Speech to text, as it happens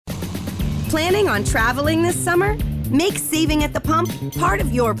Planning on traveling this summer? Make saving at the pump part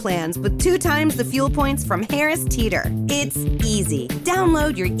of your plans with 2 times the fuel points from Harris Teeter. It's easy.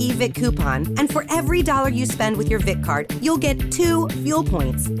 Download your eVic coupon, and for every dollar you spend with your Vic card, you'll get 2 fuel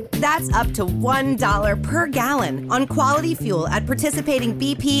points. That's up to $1 per gallon on quality fuel at participating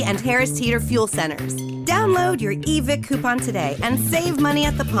BP and Harris Teeter fuel centers. Download your eVic coupon today and save money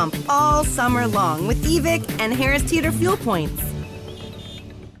at the pump all summer long with eVic and Harris Teeter fuel points.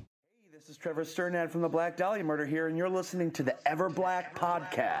 Trevor Sternad from the Black Dahlia Murder here, and you're listening to the Ever Black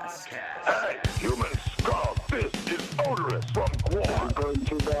Podcast. Hey, human skull, this is odorous from Guam. Going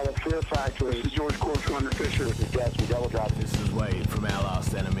to the Fear Factory. This is George Corsh from Under Fisher. This is Gas from Double Drop. This is Wade from Our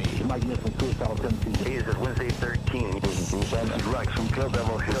Last Enemy. Mike Nick from Suicidal Tendencies. Hey, this is Wednesday 13. This is Bruce Evans. This is Rex from Kill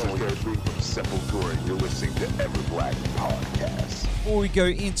Devil Hill. This is from Sepultura. You're listening to Ever Black Podcast. Before we go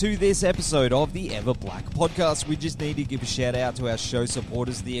into this episode of the Ever Black Podcast, we just need to give a shout out to our show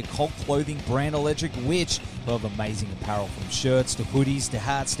supporters, the occult clothing brand Electric Witch, who have amazing apparel from shirts to hoodies to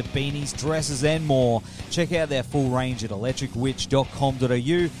hats to beanies, dresses and more. Check out their full range at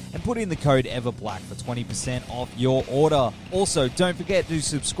electricwitch.com.au and put in the code EverBlack for 20% off your order. Also, don't forget to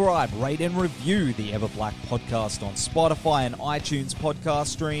subscribe, rate and review the Ever Black Podcast on Spotify and iTunes podcast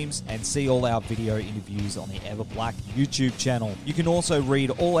streams, and see all our video interviews on the Ever Black YouTube channel. You can also read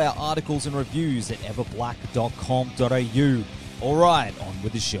all our articles and reviews at everblack.com.au. All right, on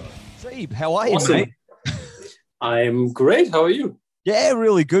with the show. Steve, how are you, awesome, mate? I'm great. How are you? Yeah,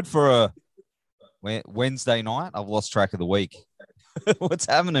 really good for a Wednesday night. I've lost track of the week. What's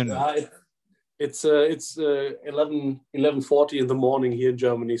happening? It's 11:40 in the morning here in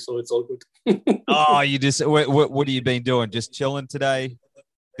Germany, so it's all good. Oh, you just what have you been doing? Just chilling today?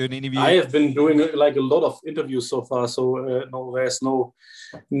 Doing interviews? I have been doing like a lot of interviews so far, so no, there's no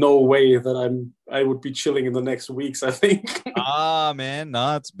way that I would be chilling in the next weeks, I think. Man,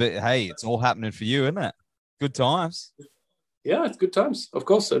 no, hey, it's all happening for you, isn't it? Good times. Yeah, it's good times, of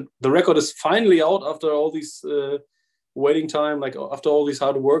course. The record is finally out after all these waiting time, like after all this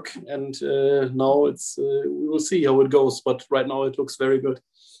hard work, and now it's we will see how it goes. But right now, it looks very good.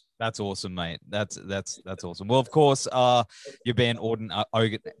 That's awesome, mate. That's awesome. Well, of course, your band Auden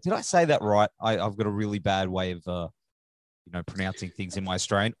Ogan. Did I say that right? I've got a really bad way of pronouncing things in my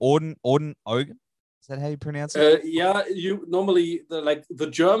Australian. Auden Ogan. Is that how you pronounce it? Yeah, you normally the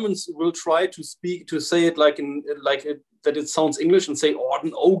Germans will try to say it that it sounds English and say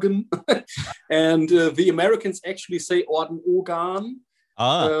Auden Ogan, and the Americans actually say Auden Ogan.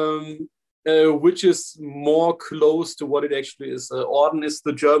 Which is more close to what it actually is. Orden is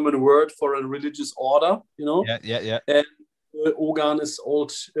the German word for a religious order, you know? Yeah. And Ogan is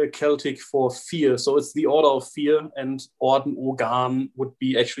old Celtic for fear. So it's the order of fear, and Orden Ogan would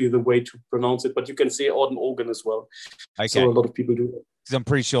be actually the way to pronounce it. But you can say Orden Ogan as well. Okay. So a lot of people do that. Because I'm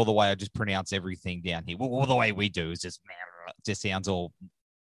pretty sure the way I just pronounce everything down here, well, the way we do is just sounds all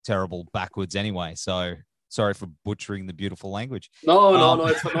terrible backwards anyway. So sorry for butchering the beautiful language. No,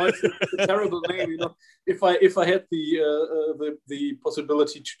 it's a terrible name. You know, if I had the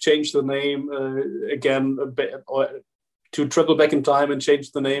possibility to change the name again, or to travel back in time and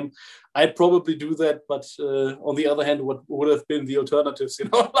change the name, I'd probably do that. But on the other hand, what would have been the alternatives? You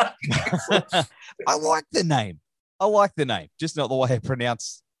know, I like the name. Just not the way I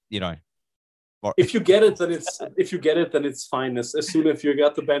pronounce. You know. If you get it, then it's fine. As soon as you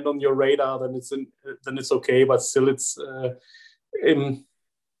got the band on your radar, then it's okay. But still, it's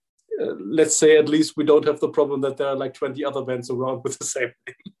let's say at least we don't have the problem that there are like 20 other bands around with the same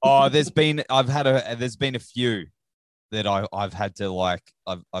name. Oh, there's been a few that I've had to I've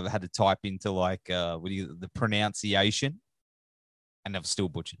had to type into the pronunciation, and I've still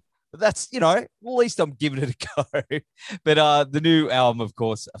butchered. But that's, at least I'm giving it a go. But the new album, of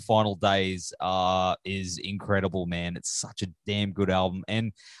course, Final Days, is incredible, man. It's such a damn good album.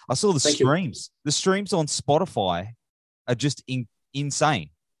 And I saw the streams. The streams on Spotify are just insane.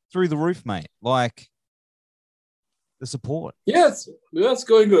 Through the roof, mate. Like, the support. Yes, it's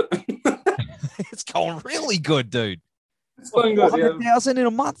going good. It's going really good, dude. It's going good, 100,000 in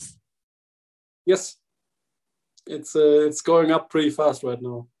a month. Yes. It's going up pretty fast right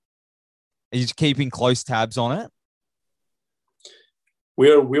now. Are you keeping close tabs on it?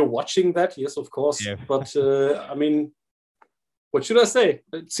 We're watching that, yes, of course. Yeah. But I mean, what should I say?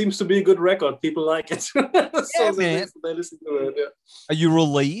 It seems to be a good record. People like it. So man. They listen to it. Yeah. Are you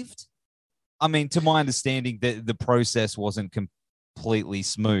relieved? I mean, to my understanding, the process wasn't completely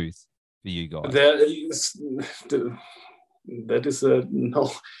smooth for you guys. That is a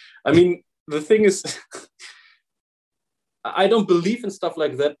no. I mean, the thing is, I don't believe in stuff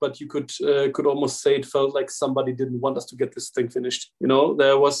like that, but you could almost say it felt like somebody didn't want us to get this thing finished. You know,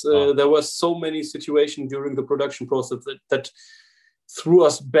 there was so many situations during the production process that threw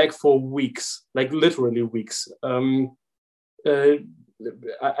us back for weeks, like literally weeks.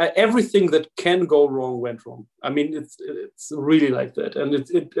 Everything that can go wrong went wrong. I mean, it's really like that, and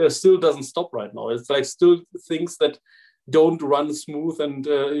it still doesn't stop right now. It's like still things that don't run smooth, and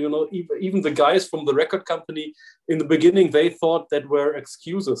even the guys from the record company in the beginning, they thought that were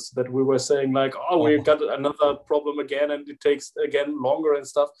excuses, that we were saying like, oh, we got another problem again, and it takes again longer and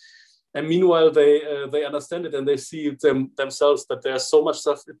stuff. And meanwhile, they understand it, and they see themselves that there's so much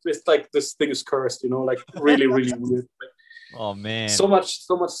stuff. It's like this thing is cursed, like really, really weird. Oh man, so much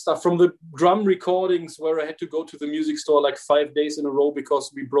stuff from the drum recordings where I had to go to the music store like 5 days in a row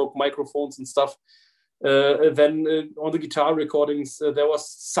because we broke microphones and stuff. Then on the guitar recordings, there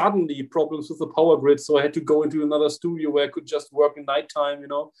was suddenly problems with the power grid, so I had to go into another studio where I could just work in nighttime.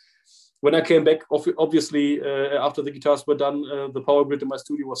 When I came back, obviously after the guitars were done, the power grid in my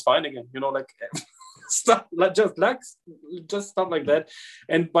studio was fine again. Like stuff just stuff like that.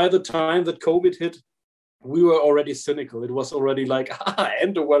 And by the time that COVID hit, we were already cynical. It was already like,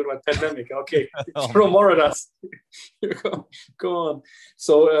 end the worldwide pandemic. Okay, throw more at us. Go on.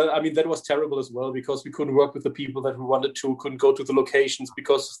 So, that was terrible as well, because we couldn't work with the people that we wanted to, couldn't go to the locations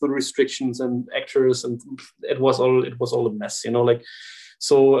because of the restrictions and actors, and it was all a mess,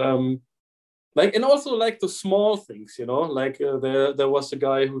 So, and also like the small things, there was a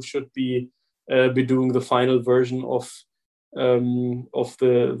guy who should be doing the final version of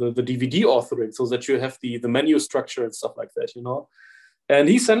the DVD authoring, so that you have the menu structure and stuff like that, And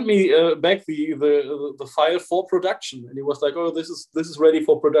he sent me back the file for production, and he was like, "Oh, this is ready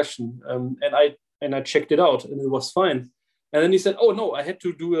for production." And I checked it out, and it was fine. And then he said, "Oh no, I had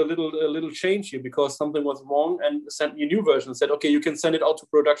to do a little change here because something was wrong," and sent me a new version and said, "Okay, you can send it out to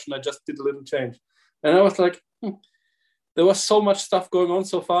production. I just did a little change." And I was like, there was so much stuff going on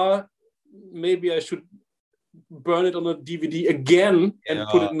so far. Maybe I should burn it on a DVD again and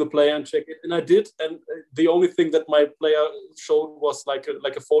put it in the player and check it. And I did. And the only thing that my player showed was like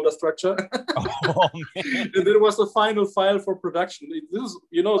a folder structure. Oh, man. And there was a final file for production.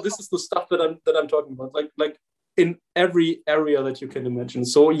 This is the stuff that I'm talking about. Like in every area that you can imagine.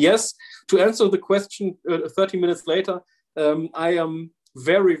 So yes, to answer the question 30 minutes later, I am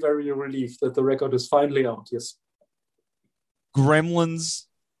very, very relieved that the record is finally out. Yes. Gremlins,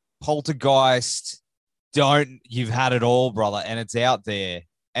 Poltergeist, you've had it all, brother, and it's out there.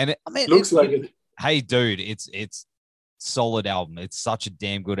 And looks like it. Hey, dude, it's solid album. It's such a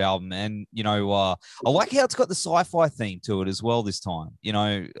damn good album. And, I like how it's got the sci-fi theme to it as well this time.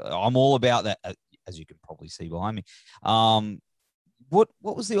 I'm all about that, as you can probably see behind me. What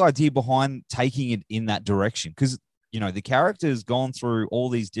was the idea behind taking it in that direction? Because, the character's gone through all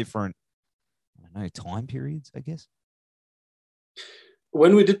these different, time periods, I guess.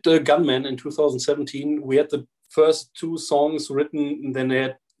 When we did Gunman in 2017, we had the first 2 songs written, and then they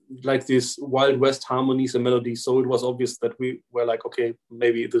had like these Wild West harmonies and melodies. So it was obvious that we were like, okay,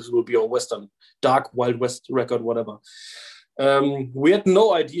 maybe this will be a Western, dark Wild West record, whatever. We had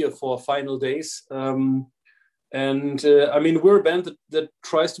no idea for Final Days. We're a band that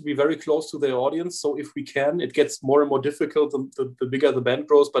tries to be very close to their audience. So if we can, it gets more and more difficult the bigger the band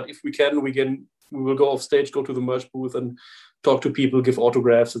grows. But if we will go off stage, go to the merch booth and talk to people, give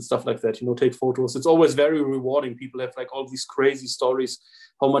autographs and stuff like that, take photos. It's always very rewarding. People have like all these crazy stories,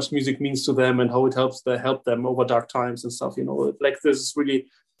 how much music means to them and how it help them over dark times and stuff, like this is really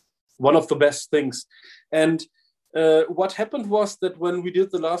one of the best things. And what happened was that when we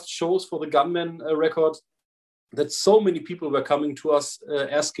did the last shows for the Gunman record, that so many people were coming to us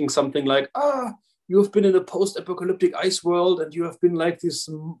asking something like, you have been in a post-apocalyptic ice world, and you have been like this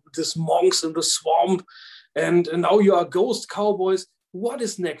monks in the swamp, and now you are ghost cowboys. What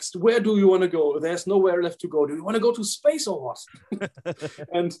is next? Where do you want to go? There's nowhere left to go. Do you want to go to space or what?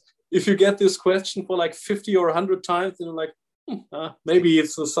 And if you get this question for like 50 or 100 times, then you're like, maybe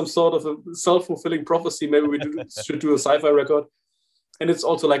it's some sort of a self-fulfilling prophecy. Maybe we should do a sci-fi record. And it's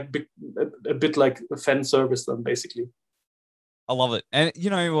also like a bit like a fan service then, basically. I love it. And,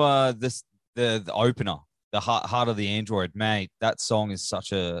 the opener, the Heart of the Android, mate, that song is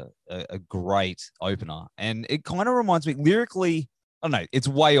such a great opener. And it kind of reminds me lyrically, I don't know, it's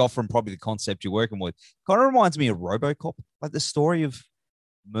way off from probably the concept you're working with. Kind of reminds me of RoboCop, like the story of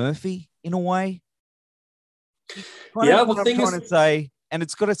Murphy in a way. The thing is, to say, and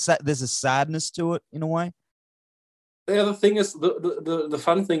it's got there's a sadness to it in a way. Yeah, the thing is, the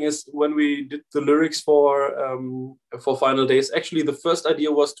fun thing is when we did the lyrics for Final Days, actually the first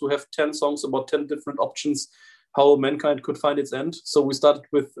idea was to have 10 songs about 10 different options how mankind could find its end. So we started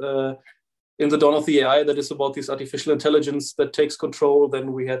with In the Dawn of the AI, that is about this artificial intelligence that takes control.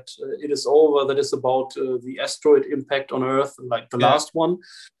 Then we had It Is Over, that is about the asteroid impact on Earth, like the last one.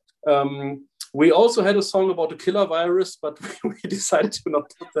 We also had a song about a killer virus, but we decided to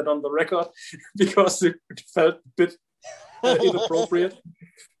not put that on the record because it felt a bit inappropriate.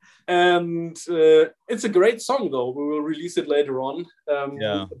 And it's a great song, though. We will release it later on.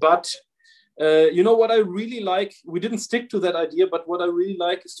 But you know what I really like? We didn't stick to that idea, but what I really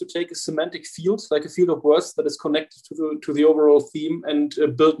like is to take a semantic field, like a field of words that is connected to the overall theme, and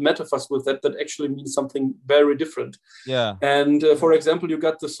build metaphors with that actually means something very different. Yeah. And for example, you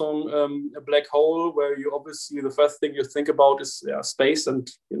got the song "A Black Hole," where you obviously the first thing you think about is space and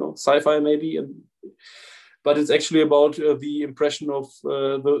sci-fi maybe, but it's actually about the impression of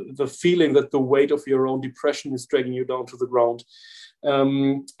the feeling that the weight of your own depression is dragging you down to the ground.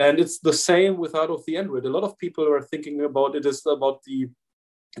 And it's the same with Out of the Android. A lot of people are thinking about it is about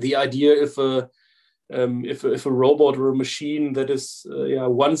the idea if a robot or a machine that is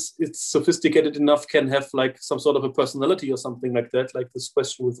once it's sophisticated enough can have like some sort of a personality or something like that, like this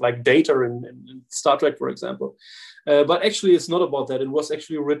question with like Data in Star Trek, for example. But actually it's not about that. It was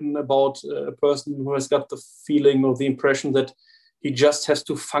actually written about a person who has got the feeling or the impression that he just has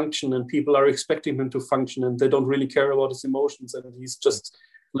to function and people are expecting him to function and they don't really care about his emotions and he's just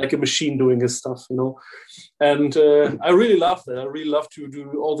like a machine doing his stuff, And I really love that. I really love to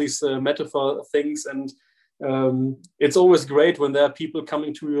do all these metaphor things. And it's always great when there are people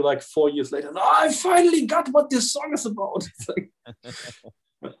coming to you like 4 years later. No, I finally got what this song is about.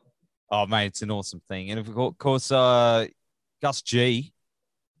 Oh, mate, it's an awesome thing. And of course, Gus G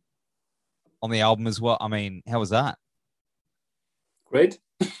on the album as well. I mean, how was that? Great.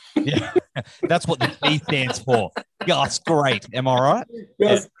 Yeah, that's what the G stands for. Gus, great. Am I right?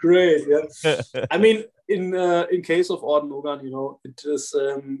 Gus, great. Yeah. I mean, in case of Auden Ogan, it is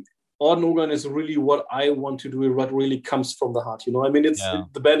Auden Ogan is really what I want to do. What really comes from the heart. I mean,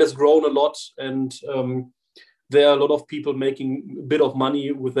 the band has grown a lot, and there are a lot of people making a bit of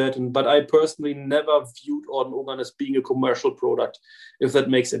money with that. But I personally never viewed Auden Ogan as being a commercial product, if that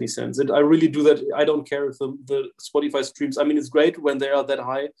makes any sense. I really do that. I don't care if the Spotify streams, I mean, it's great when they are that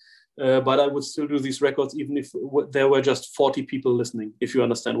high, but I would still do these records even if there were just 40 people listening, if you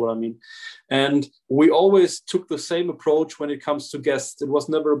understand what I mean. And we always took the same approach when it comes to guests. It was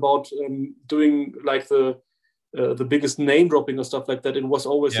never about doing like the biggest name dropping or stuff like that. It was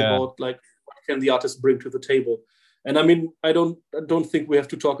always about like, can the artist bring to the table? And I mean, I don't think we have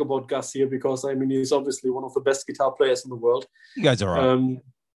to talk about Gus here because I mean he's obviously one of the best guitar players in the world. You guys are right.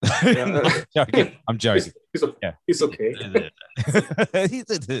 I'm joking. He's okay.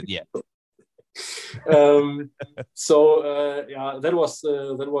 Yeah.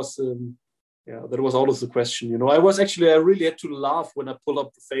 That was always the question. I really had to laugh when I pulled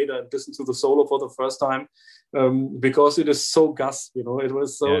up the fader and listened to the solo for the first time, because it is so Gus. It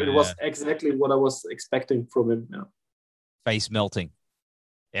was exactly what I was expecting from him. Yeah. Face melting.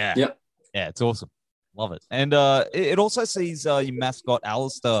 Yeah. Yeah. Yeah, it's awesome. Love it. And it also sees your mascot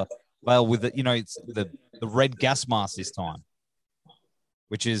Alistair Vale with it's the red gas mask this time,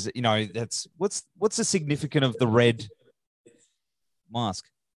 which is that's what's the significance of the red mask?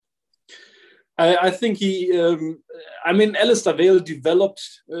 I think Alistair Vale developed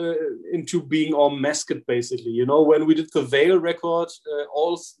into being our mascot, basically. When we did the Vale record,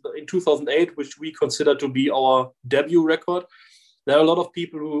 in 2008, which we consider to be our debut record, there are a lot of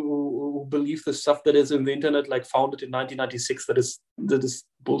people who believe the stuff that is in the internet, like founded in 1996. That is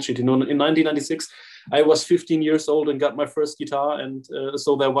bullshit. In 1996, I was 15 years old and got my first guitar, and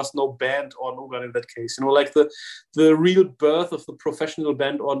so there was no band Auden Ogan in that case. Like the real birth of the professional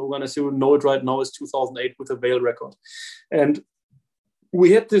band Auden Ogan, as you know it right now, is 2008 with the Vale record, and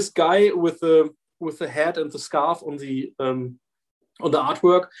we had this guy with the hat and the scarf on the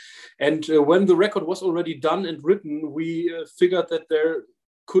artwork. And when the record was already done and written, we figured that there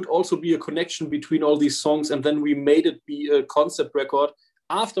could also be a connection between all these songs. And then we made it be a concept record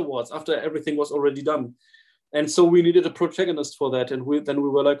afterwards, after everything was already done. And so we needed a protagonist for that. And we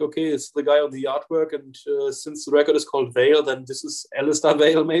were like, okay, it's the guy on the artwork. And since the record is called Vale, then this is Alistair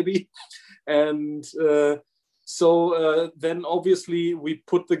Vale, maybe. And so then obviously we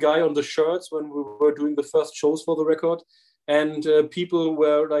put the guy on the shirts when we were doing the first shows for the record. And people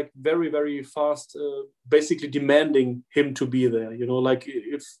were like very, very fast, basically demanding him to be there.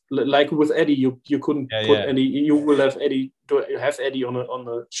 Like with Eddie, you couldn't put Eddie. You will have Eddie on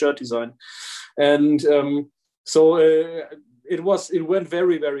the shirt design, and so it went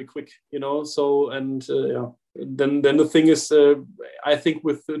very, very quick. So then the thing is, I think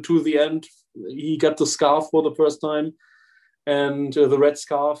with To the End, he got the scarf for the first time, and the red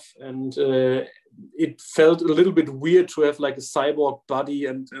scarf, and it felt a little bit weird to have like a cyborg body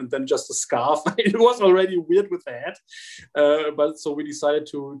and then just a scarf. It was already weird with the hat, but so we decided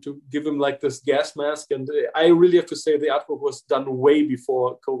to give him like this gas mask, and I really have to say the artwork was done way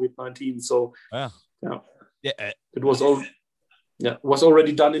before COVID-19. So it was was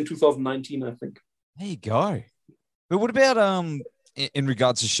already done in 2019, I think. There you go. But what about in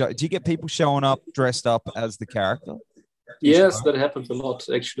regards to show? Do you get people showing up dressed up as the character? Yes, that happens a lot,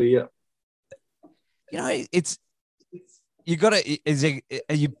 actually. Yeah. You know, it's you got to.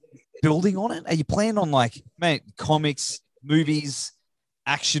 Are you building on it? Are you planning on like, man, comics, movies,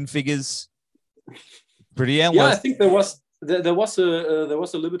 action figures? Pretty endless. Yeah, I think there was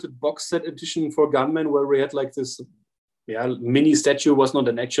a limited box set edition for Gunman where we had like this, mini statue. Was not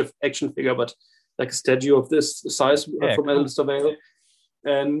an action figure, but like a statue of this size from Alistair Vale.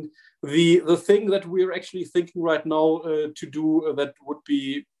 And the thing that we're actually thinking right now to do that would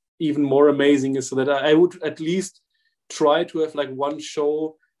be even more amazing is that I would at least try to have like one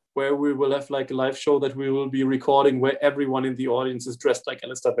show where we will have like a live show that we will be recording where everyone in the audience is dressed like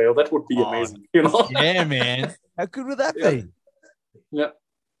Alistair Vale. That would be amazing, you know? Yeah, man. How good would that be? Yeah.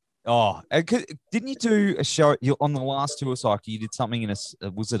 Oh, didn't you do a show on the last tour cycle? You did something in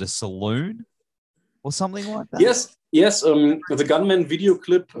was it a saloon or something like that? Yes. The Gunman video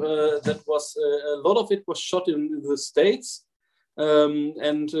clip, that was a lot of it was shot in the States,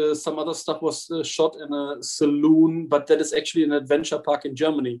 and some other stuff was shot in a saloon, but that is actually an adventure park in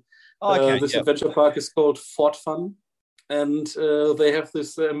Germany. This adventure park is called Fort Fun, and they have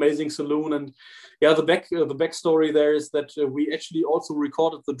this amazing saloon. And the backstory there is that we actually also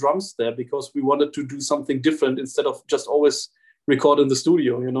recorded the drums there because we wanted to do something different instead of just always record in the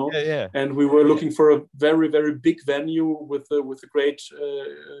studio, you know. And we were looking for a very, very big venue with a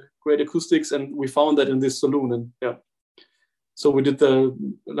great acoustics, and we found that in this saloon. And so we did the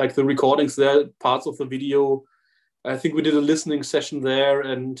recordings there, parts of the video. I think we did a listening session there,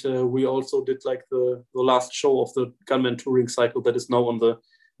 and we also did like the last show of the Gunman touring cycle that is now on the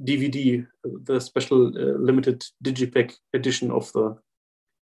DVD, the special limited digipack edition of the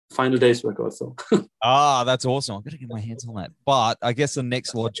Final Days record. So that's awesome. I'm gonna get my hands on that. But I guess the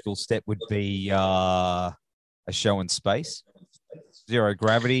next logical step would be a show in space, zero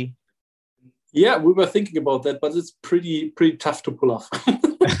gravity. Yeah, we were thinking about that, but it's pretty tough to pull off.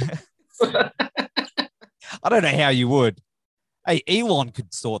 I don't know how you would. Hey, Elon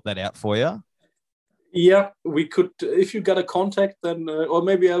could sort that out for you. Yeah, we could. If you got a contact, then, or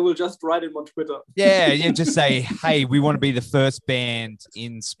maybe I will just write him on Twitter. Yeah, just say, hey, we want to be the first band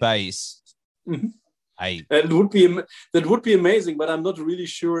in space. Mm-hmm. Hey, that would be amazing, but I'm not really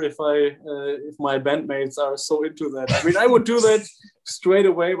sure if my bandmates are so into that. I mean, I would do that straight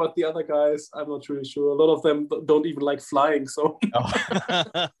away, but the other guys, I'm not really sure. A lot of them don't even like flying, so.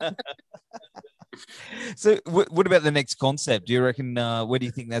 So what about the next concept? Do you reckon, where do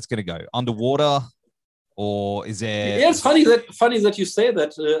you think that's going to go? Underwater? Or is there... Yeah, it's funny that you say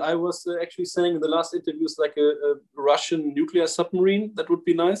that. I was actually saying in the last interviews like a Russian nuclear submarine. That would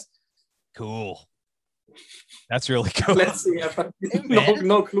be nice. Cool. That's really cool. Let's see.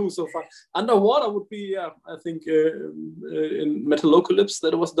 No clue so far. Underwater would be, I think, in Metalocalypse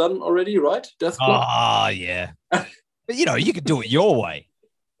that was done already, right? Deathclaw. Yeah. But, you could do it your way.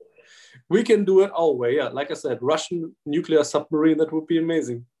 We can do it our way, yeah. Like I said, Russian nuclear submarine, that would be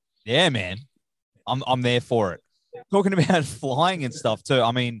amazing. Yeah, man. I'm there for it. Talking about flying and stuff too.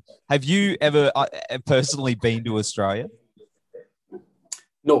 I mean, have you ever personally been to Australia?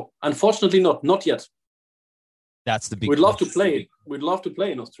 No, unfortunately not. Not yet. That's the big. We'd love to play. We'd love to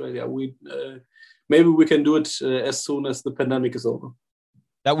play in Australia. Maybe we can do it as soon as the pandemic is over.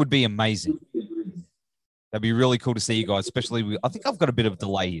 That would be amazing. That'd be really cool to see you guys, especially. I think I've got a bit of a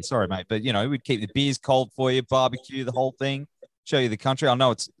delay here. Sorry, mate, but we'd keep the beers cold for you, barbecue, the whole thing, show you the country. I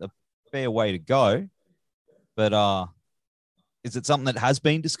know it's a fair way to go, but is it something that has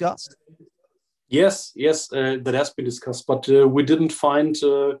been discussed? Yes, that has been discussed, but we didn't find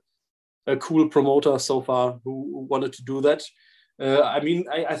a cool promoter so far who wanted to do that. I mean,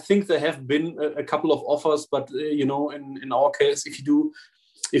 I think there have been a couple of offers, but in our case, if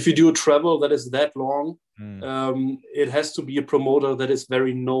you do a travel that is that long, it has to be a promoter that is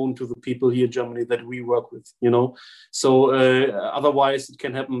very known to the people here in Germany that we work with, So otherwise it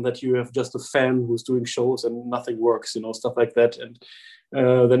can happen that you have just a fan who's doing shows and nothing works, stuff like that. And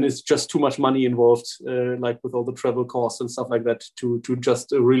then it's just too much money involved, like with all the travel costs and stuff like that to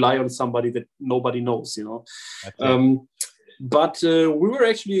just rely on somebody that nobody knows, But we were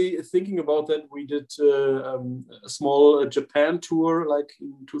actually thinking about that. We did a small Japan tour, like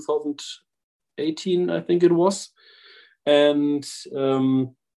in 2018, I think it was. And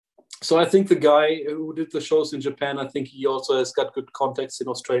so I think the guy who did the shows in Japan, I think he also has got good contacts in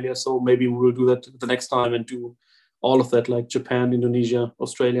Australia. So maybe we will do that the next time and do all of that, like Japan, Indonesia,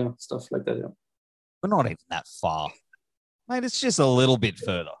 Australia, stuff like that. Yeah. We're not even that far, mate. It's just a little bit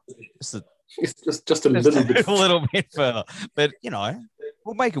further. It's just a little bit. A little bit further. But, you know,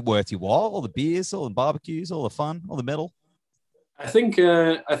 we'll make it worth your while. All the beers, all the barbecues, all the fun, all the metal. I think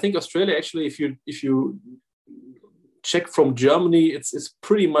Australia, actually, if you check from Germany, it's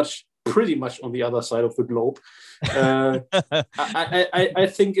pretty much on the other side of the globe. I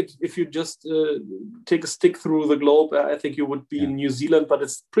think if you just take a stick through the globe, I think you would be in New Zealand, but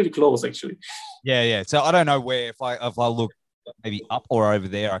it's pretty close, actually. Yeah. So I don't know where, if I look maybe up or over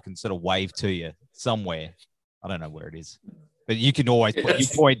there, I can sort of wave to you somewhere. I don't know where it is, but you can always you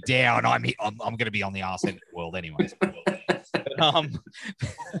point down. I'm going to be on the arse end of the world anyways.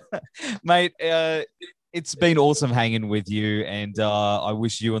 Mate, it's been awesome hanging with you, and I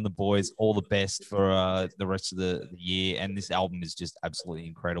wish you and the boys all the best for the rest of the year. And this album is just absolutely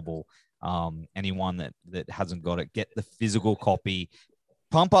incredible. Anyone that hasn't got it, get the physical copy.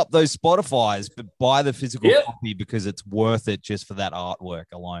 Pump up those Spotifys, but buy the physical copy because it's worth it just for that artwork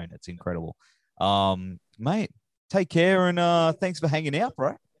alone. It's incredible. Mate, take care, and thanks for hanging out,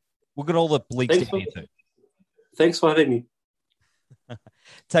 bro. We'll get all the links down here too. Thanks for having me.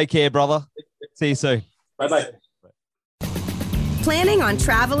 Take care, brother. See you soon. Bye-bye. Planning on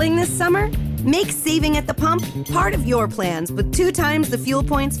traveling this summer? Make saving at the pump part of your plans with 2 times the fuel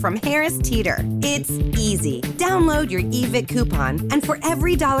points from Harris Teeter. It's easy. Download your eVic coupon, and for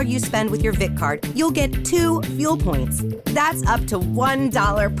every $1 you spend with your Vic card, you'll get 2 fuel points. That's up to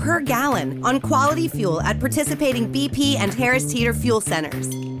 $1 per gallon on quality fuel at participating BP and Harris Teeter fuel centers.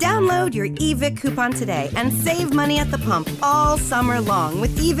 Download your eVic coupon today and save money at the pump all summer long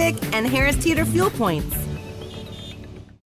with eVic and Harris Teeter fuel points.